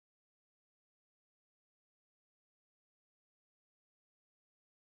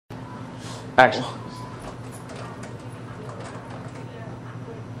Action.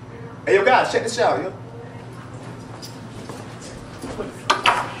 Hey, yo, guys, check this out, yo.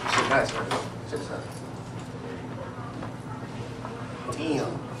 Shit, nice, man. Check this out.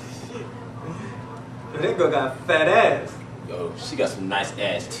 Damn. That girl got a fat ass. Yo, she got some nice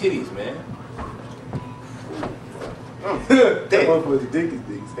ass titties, man. That motherfucker's dick is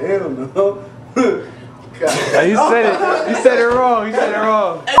big as hell, no. Hey, you said it. You said it wrong. You said it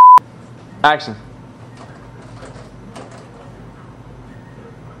wrong. Action.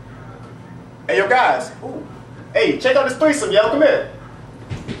 Hey, yo, guys. Ooh. Hey, check out this threesome, yo. Come here.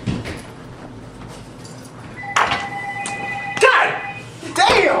 God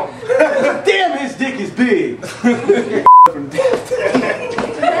damn! Damn, his dick is big.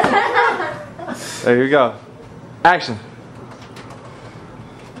 There you go. Action.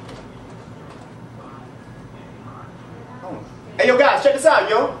 Hey, yo, guys, check this out,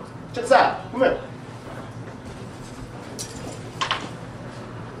 yo. Check this out. Come here.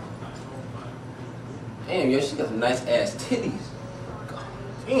 Damn, yo, she got some nice ass titties. God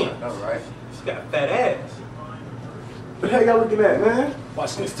damn. All right. She got a fat ass. What the hell y'all looking at, man?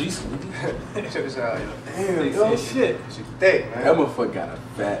 Watching this threesome. Check this out, yo. Damn, yo. Shit. She thick, man. That motherfucker got a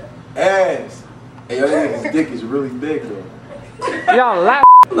fat ass. Hey, yo, his dick is really big, though. Y'all laugh.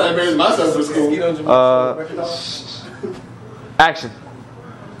 I'm not embarrassing myself for school. Action.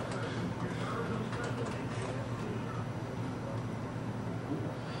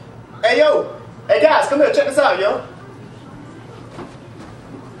 Hey, yo. Hey, guys, come here. Check this out, yo.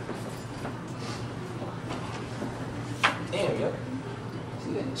 Damn, yo.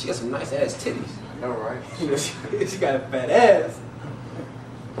 She got some nice ass titties. All right. She got a fat ass.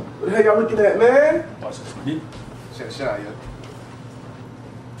 What the hell y'all looking at, man? Watch this bitch. Check this out, yo.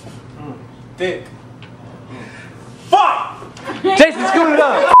 Thick. Fuck! Jason, scoot it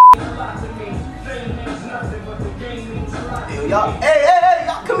up. Yo, y'all. Hey,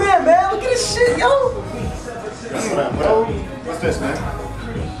 y'all come here, man. Look at this shit, yo. What up? What's this, man?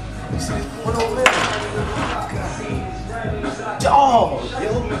 You see this one over there? Dog,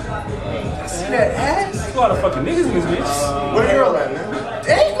 yo. See that ass? There's a lot of fucking niggas in this bitch. Where the girl at, man?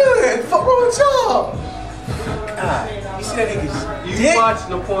 Ain't nothing. Fuck wrong with y'all? God, you see that nigga's You dick? watch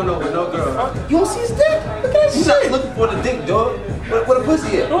no porno with no girl. You don't see his dick? Look at that You shit. not looking for the dick, dog. Where the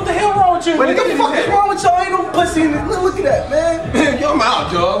pussy at? What the hell wrong with you? What nigga? the fuck is wrong with y'all? Ain't no pussy in it. Look at that, man. Yo, I'm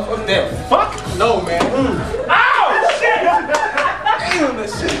out, dog. Fuck that. Fuck? No, man. Ow! Shit! Damn, that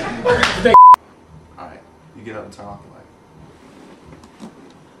shit. Alright, you get up and turn off the light.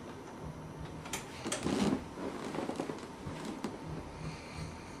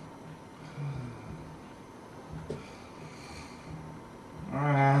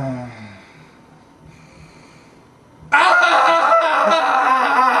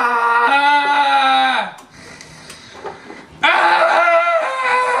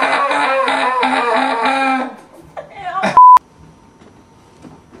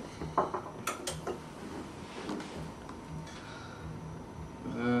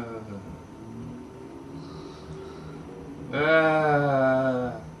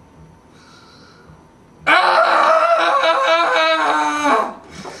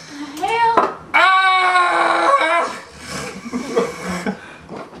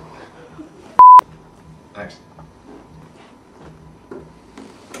 Action.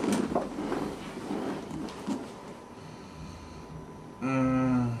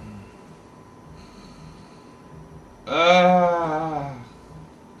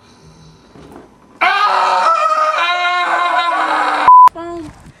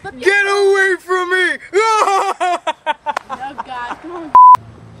 Get away from me! Oh God, come on.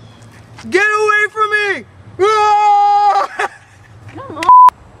 Get away from me! Come on.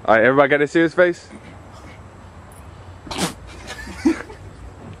 All right, everybody got a serious face?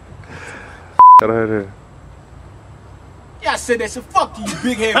 Go ahead here. Yeah, I said that shit. Fuck you,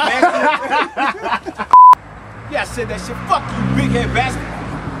 big head bastard. Yeah, I said that shit. Fuck you, big head bastard.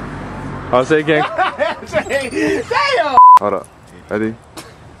 I'll say it again. Damn! Hold up. Ready?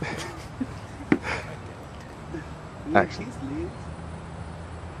 Action.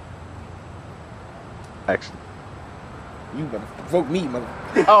 Action. You better provoke me, mother.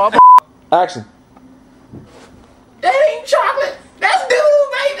 Oh, Action. That ain't chocolate. That's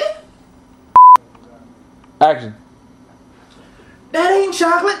doo-doo, baby. Action. That ain't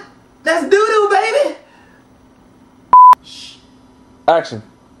chocolate. That's doo-doo, baby. Action.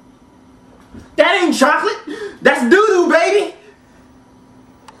 That ain't chocolate. That's doo-doo, baby.